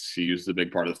think he uses a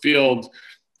big part of the field.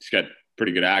 He's got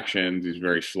pretty good actions. He's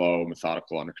very slow,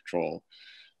 methodical, under control,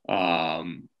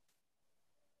 um,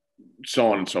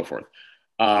 so on and so forth.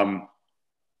 Um,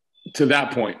 to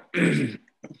that point,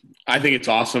 I think it's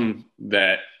awesome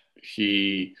that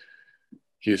he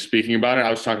he is speaking about it. I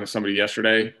was talking to somebody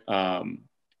yesterday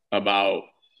about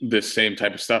this same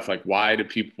type of stuff. Like, why do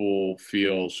people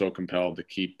feel so compelled to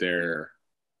keep their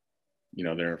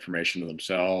information to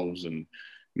themselves and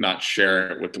not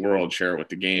share it with the world, share it with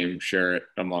the game, share it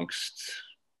amongst,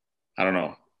 I don't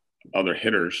know, other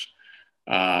hitters?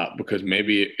 Because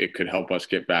maybe it could help us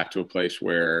get back to a place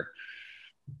where,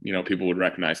 people would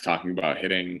recognize talking about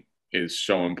hitting is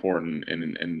so important,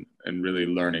 and really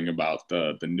learning about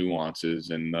the nuances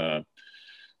and the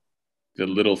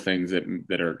little things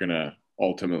that are going to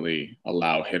ultimately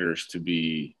allow hitters to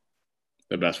be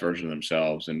the best version of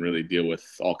themselves and really deal with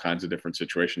all kinds of different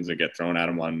situations that get thrown at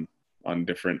them on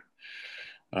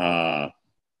uh,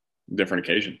 different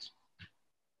occasions.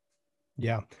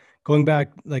 Yeah. Going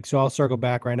back, like, so I'll circle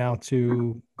back right now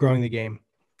to growing the game.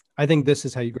 I think this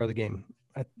is how you grow the game.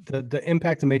 The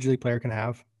impact a major league player can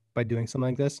have by doing something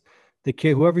like this, the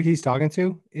kid, whoever he's talking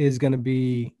to, is going to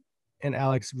be an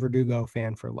Alex Verdugo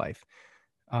fan for life.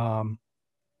 Um,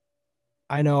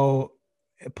 I know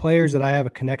players that I have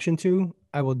a connection to,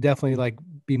 I will definitely like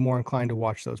be more inclined to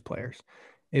watch those players.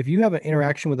 If you have an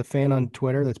interaction with a fan on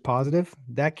Twitter that's positive,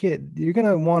 that kid, you're going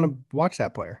to want to watch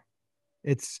that player.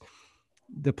 It's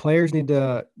the players need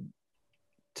to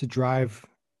drive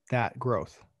that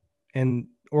growth, and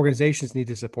organizations need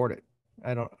to support it.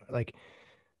 I don't like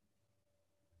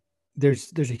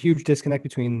there's a huge disconnect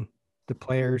between the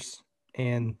players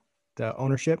and the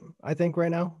ownership, I think, right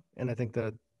now. And I think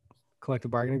the collective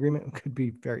bargaining agreement could be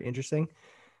very interesting.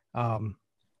 Um,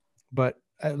 but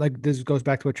like this goes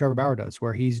back to what Trevor Bauer does,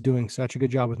 where he's doing such a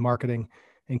good job with marketing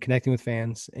and connecting with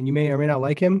fans. And you may or may not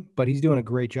like him, but he's doing a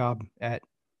great job at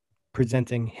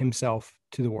presenting himself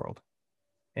to the world.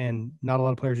 And not a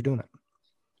lot of players are doing it.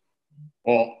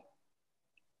 Well,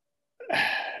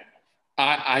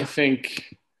 I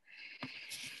think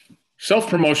self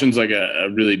promotion is like a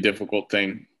really difficult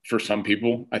thing for some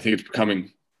people. I think it's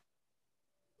becoming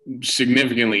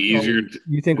significantly easier.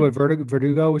 You think what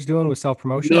Verdugo was doing was self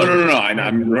promotion? No.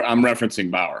 I'm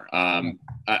referencing Bauer.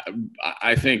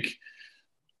 I think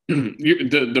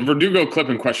the Verdugo clip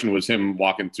in question was him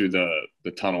walking through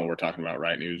the tunnel we're talking about,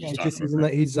 right? And he was just talking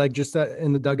about he's like just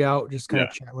in the dugout, just kind of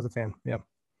yeah. chatting with a fan. Yeah.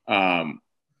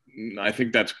 I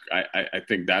think I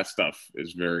think that stuff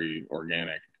is very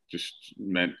organic, just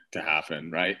meant to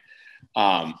happen, right?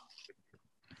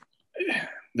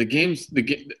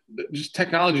 Just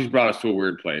technology's brought us to a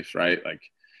weird place, right? Like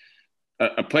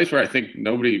a place where I think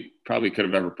nobody probably could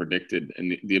have ever predicted,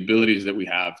 and the abilities that we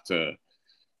have to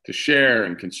share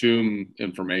and consume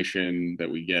information that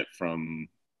we get from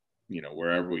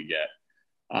wherever we get.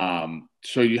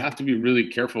 So you have to be really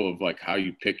careful of like how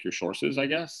you pick your sources, I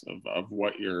guess, of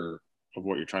what you're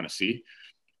trying to see.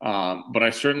 But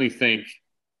I certainly think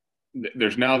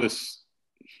there's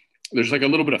like a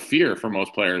little bit of fear for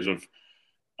most players of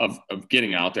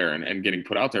getting out there and getting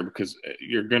put out there, because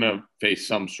you're going to face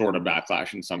some sort of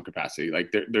backlash in some capacity.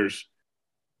 Like there's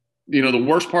the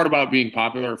worst part about being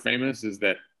popular or famous is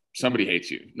that somebody hates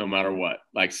you no matter what.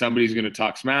 Like somebody's going to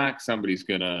talk smack, somebody's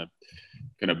going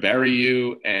to bury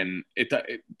you, and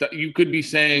you could be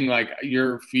saying like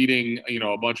you're feeding,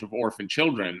 a bunch of orphan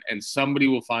children, and somebody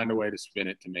will find a way to spin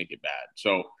it to make it bad.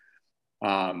 So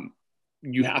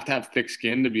you have to have thick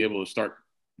skin to be able to start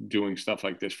doing stuff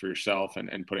like this for yourself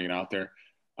and putting it out there.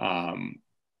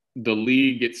 The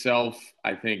league itself,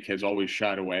 I think, has always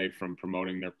shied away from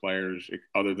promoting their players,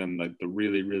 other than the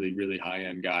really, really, really high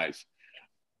end guys,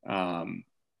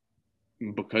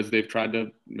 because they've tried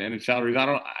to manage salaries. I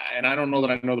don't know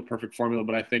that I know the perfect formula,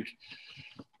 but I think,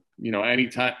 any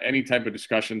type of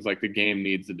discussions, like the game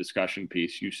needs the discussion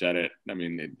piece. You said it. I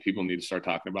mean, people need to start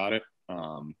talking about it.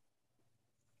 I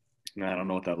don't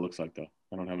know what that looks like, though.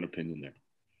 I don't have an opinion there.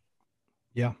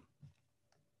 Yeah.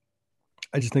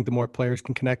 I just think the more players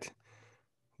can connect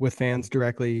with fans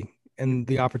directly, and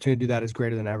the opportunity to do that is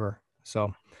greater than ever.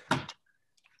 So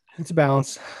it's a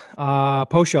balance.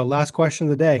 Post show, last question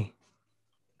of the day.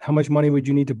 How much money would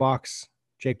you need to box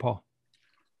Jake Paul?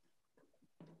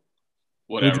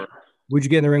 Whatever. Would you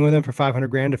get in the ring with him for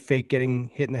 $500,000 to fake getting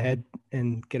hit in the head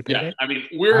and get a payday? Yeah, I mean,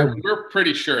 we're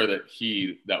pretty sure that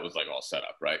that was like all set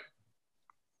up, right?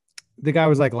 The guy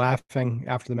was like laughing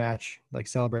after the match, like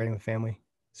celebrating with family.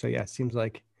 So yeah, seems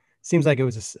like it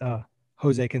was a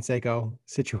Jose Canseco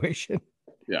situation.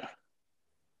 Yeah.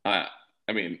 I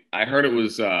mean, I heard it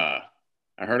was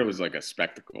like a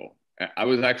spectacle. I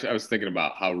was thinking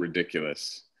about how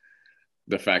ridiculous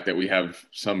the fact that we have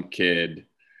some kid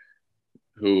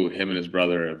who him and his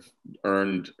brother have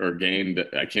earned or gained,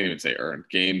 I can't even say earned,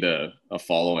 gained a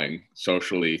following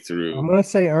socially through. I'm going to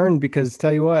say earned because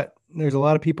tell you what, there's a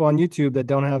lot of people on YouTube that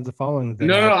don't have the following.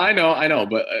 No, I know.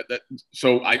 But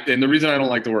and the reason I don't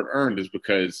like the word earned is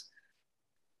because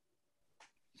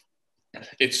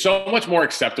it's so much more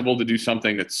acceptable to do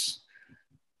something that's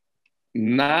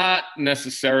not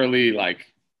necessarily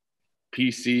like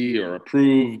PC or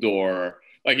approved, or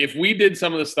like if we did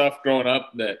some of the stuff growing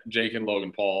up that Jake and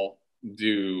Logan Paul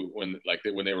do when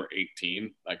they were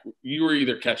 18, like you were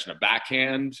either catching a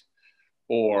backhand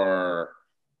or,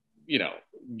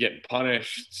 getting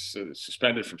punished,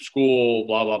 suspended from school,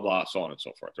 blah, blah, blah, so on and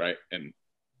so forth. Right. And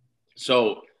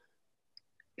so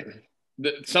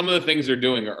some of the things they're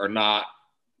doing are not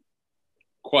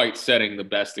quite setting the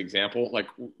best example. Like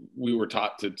we were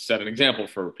taught to set an example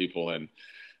for people and,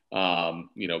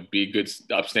 be good,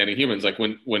 upstanding humans. Like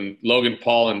when Logan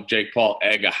Paul and Jake Paul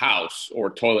egg a house or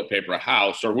toilet paper a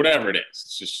house or whatever it is,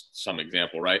 it's just some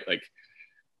example, right? Like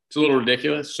it's a little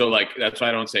ridiculous. So like, that's why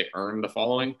I don't say earn the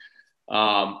following.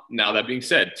 Now that being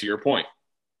said, to your point,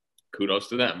 kudos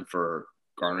to them for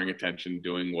garnering attention,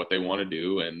 doing what they want to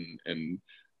do and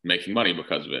making money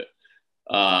because of it.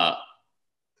 But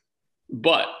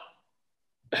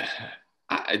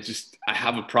I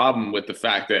have a problem with the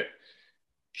fact that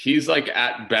he's like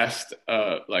at best,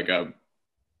 like I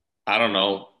don't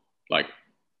know, like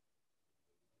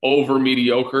over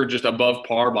mediocre, just above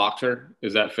par boxer.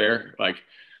 Is that fair? Like,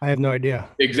 I have no idea.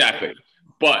 Exactly.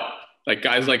 But like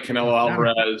guys like Canelo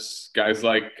Alvarez, guys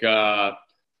like, Triple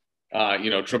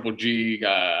G,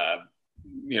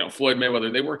 Floyd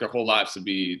Mayweather, they worked their whole lives to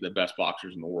be the best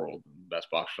boxers in the world, the best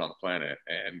boxers on the planet,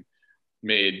 and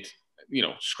made,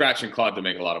 scratch and clawed to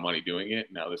make a lot of money doing it.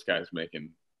 Now this guy's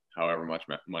making however much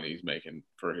money he's making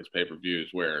for his pay-per-views,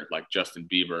 where like Justin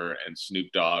Bieber and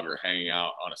Snoop Dogg are hanging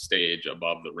out on a stage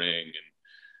above the ring, and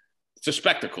it's a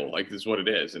spectacle. Like this is what it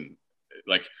is. And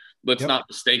like, let's not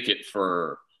mistake it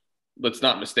for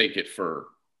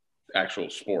actual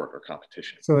sport or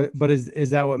competition. So, but is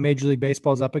that what Major League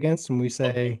Baseball is up against when we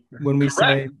say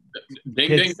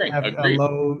kids have a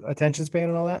low attention span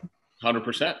and all that?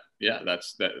 100%. Yeah,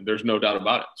 there's no doubt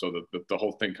about it. So the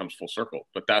whole thing comes full circle.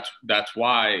 But that's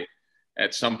why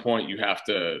at some point you have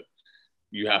to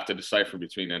decipher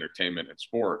between entertainment and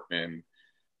sport. And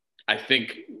I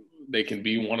think they can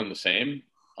be one and the same.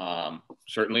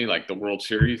 Certainly, like the World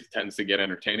Series tends to get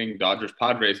entertaining. Dodgers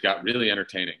Padres got really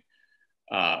entertaining.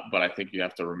 But I think you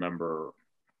have to remember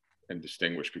and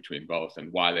distinguish between both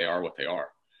and why they are what they are.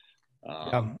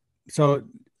 So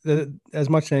as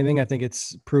much as anything, I think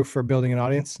it's proof for building an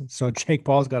audience. So Jake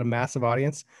Paul's got a massive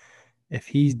audience. If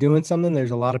he's doing something,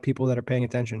 there's a lot of people that are paying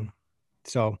attention.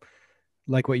 So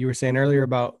like what you were saying earlier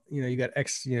about, you got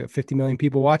 50 million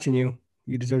people watching you,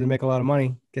 you deserve to make a lot of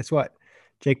money. Guess what?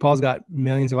 Jake Paul's got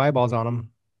millions of eyeballs on him.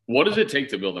 What does it take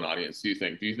to build an audience, do you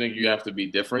think? Do you think you have to be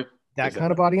different? That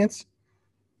kind of audience?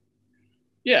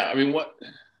 Yeah. I mean,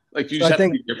 like you have to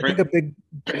be different? I think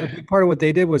a big part of what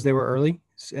they did was they were early,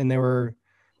 and they were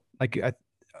like,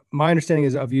 my understanding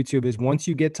of YouTube is once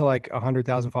you get to like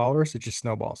 100,000 followers, it just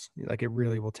snowballs. Like it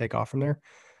really will take off from there.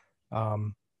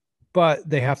 but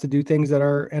they have to do things that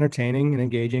are entertaining and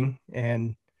engaging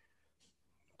and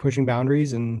pushing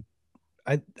boundaries. And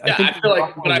I think I feel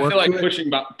like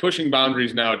pushing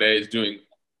boundaries nowadays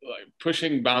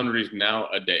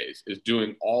is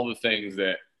doing all the things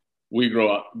that we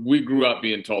grew up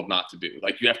being told not to do.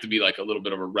 Like you have to be like a little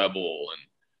bit of a rebel, and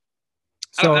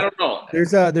so I don't know.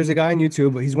 There's a guy on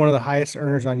YouTube. He's one of the highest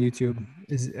earners on YouTube.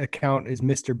 His account is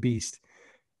Mr. Beast.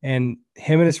 And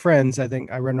him and his friends, I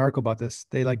think I read an article about this.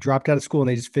 They like dropped out of school and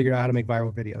they just figured out how to make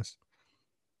viral videos.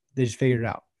 They just figured it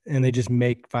out and they just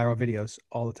make viral videos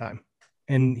all the time.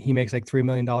 And he makes like $3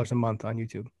 million a month on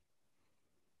YouTube.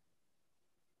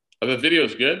 Are the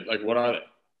videos good? Like, what are they?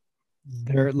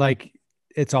 They're like,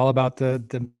 it's all about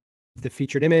the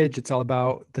featured image. It's all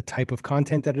about the type of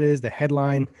content that it is, the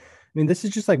headline. I mean, this is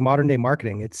just like modern day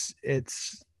marketing. It's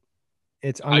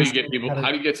how do you get people?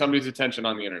 How do you get somebody's attention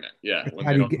on the internet? Yeah.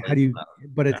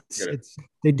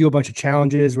 They do a bunch of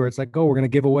challenges where it's like, oh, we're going to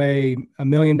give away $1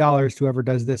 million to whoever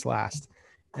does this last.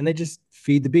 And they just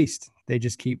feed the beast. They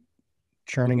just keep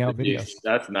churning out videos.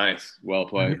 That's nice. Well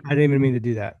played. I didn't even mean to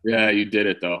do that. Yeah, you did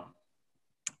it though.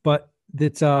 But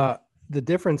it's, the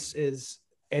difference is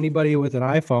anybody with an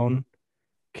iPhone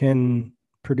can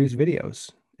produce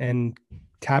videos and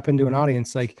tap into an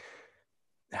audience. Like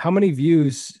how many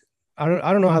views, I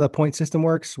don't know how the point system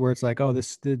works where it's like, oh,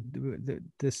 the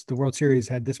World Series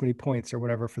had this many points or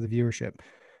whatever for the viewership.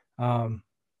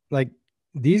 Like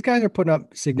these guys are putting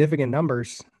up significant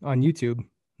numbers on YouTube.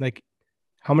 Like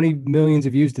how many millions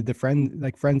of views did the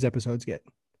Friends episodes get?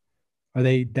 Are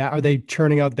they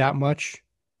churning out that much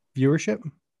viewership?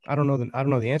 I don't know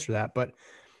the answer to that, but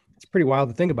it's pretty wild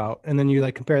to think about. And then you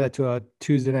like compare that to a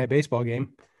Tuesday night baseball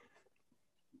game.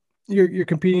 You're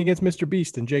competing against Mr.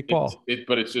 Beast and Jake Paul.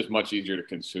 But it's just much easier to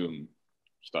consume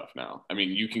stuff now. I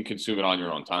mean, you can consume it on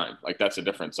your own time. Like that's the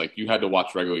difference. Like you had to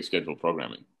watch regularly scheduled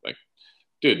programming. Like,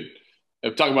 dude,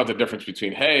 I'm talking about the difference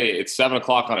between, hey, it's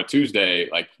 7:00 on a Tuesday.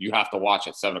 Like you have to watch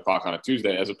at 7:00 on a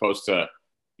Tuesday, as opposed to,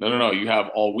 no, you have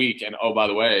all week. And oh, by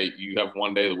the way, you have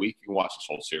one day of the week you can watch this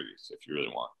whole series if you really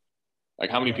want. Like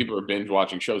how many people are binge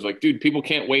watching shows? Like, dude, people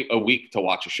can't wait a week to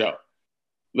watch a show.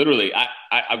 Literally, I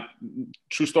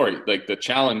true story. Like the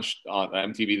Challenge on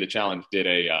MTV, the Challenge did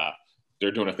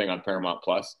they're doing a thing on Paramount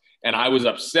Plus, and I was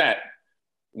upset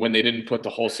when they didn't put the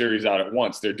whole series out at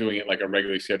once. They're doing it like a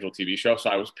regularly scheduled TV show, so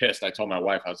I was pissed. I told my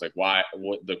wife, I was like, "Why?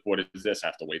 What is this? I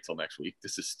have to wait till next week.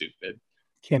 This is stupid."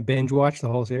 Can't binge watch the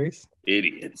whole series.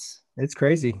 Idiots. It's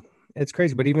crazy. It's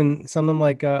crazy. But even something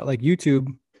like YouTube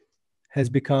has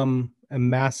become a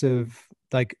massive.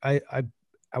 Like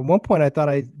at one point, I thought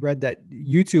I read that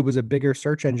YouTube was a bigger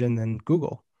search engine than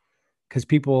Google because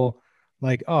people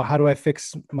like, oh, how do I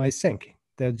fix my sink?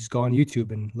 They'll just go on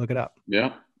YouTube and look it up.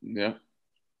 Yeah. It's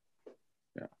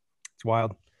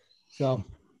wild. So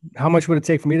how much would it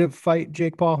take for me to fight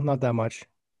Jake Paul? Not that much.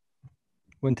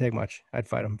 Wouldn't take much. I'd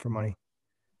fight him for money.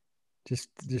 Just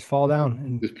fall down.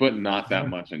 And just put not that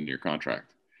much into your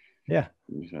contract. Yeah.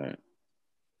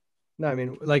 No, I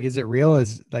mean, like, is it real?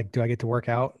 Is like, do I get to work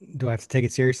out? Do I have to take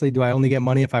it seriously? Do I only get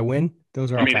money if I win?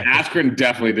 Those are. I mean, Askren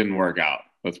definitely didn't work out.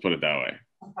 Let's put it that way.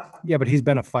 Yeah, but he's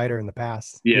been a fighter in the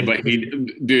past. Yeah, but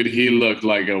he looked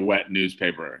like a wet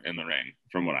newspaper in the ring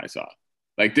from what I saw.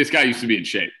 Like this guy used to be in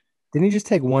shape. Didn't he just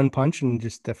take one punch and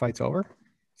just the fight's over?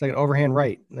 It's like an overhand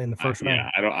right in the first round.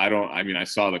 Yeah, I mean, I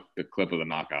saw the clip of the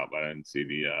knockout, but I didn't see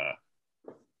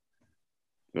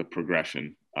the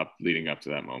progression leading up to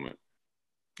that moment.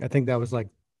 I think that was like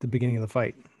the beginning of the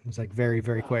fight. It was like very,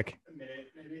 very quick. A minute,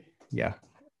 maybe. Yeah.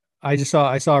 I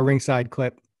saw a ringside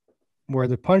clip where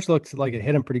the punch looked like it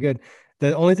hit him pretty good.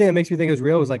 The only thing that makes me think it was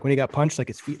real was like when he got punched, like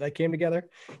his feet like came together.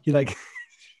 He like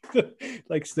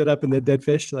like stood up in the dead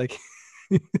fish. Like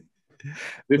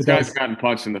this guy's gotten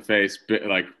punched in the face.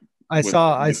 Like I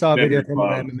saw a video from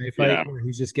an MMA fight where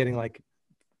he's just getting like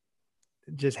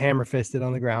just hammer fisted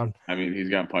on the ground. I mean, he's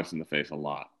gotten punched in the face a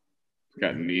lot. He's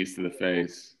got knees to the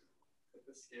face.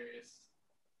 The scariest.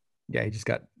 Yeah, he just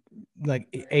got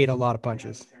like ate a lot of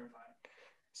punches.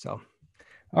 So,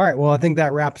 all right. Well, I think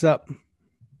that wraps up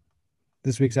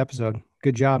this week's episode.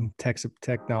 Good job,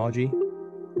 technology.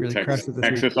 Really crushed it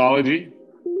this week. Texasology?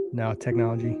 No,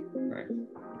 technology. Right.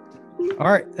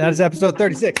 All right. That is episode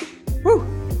 36. Woo!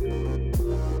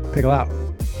 Pickle out.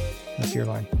 That's your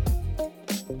line.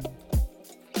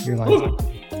 Your line.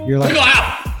 Pickle out!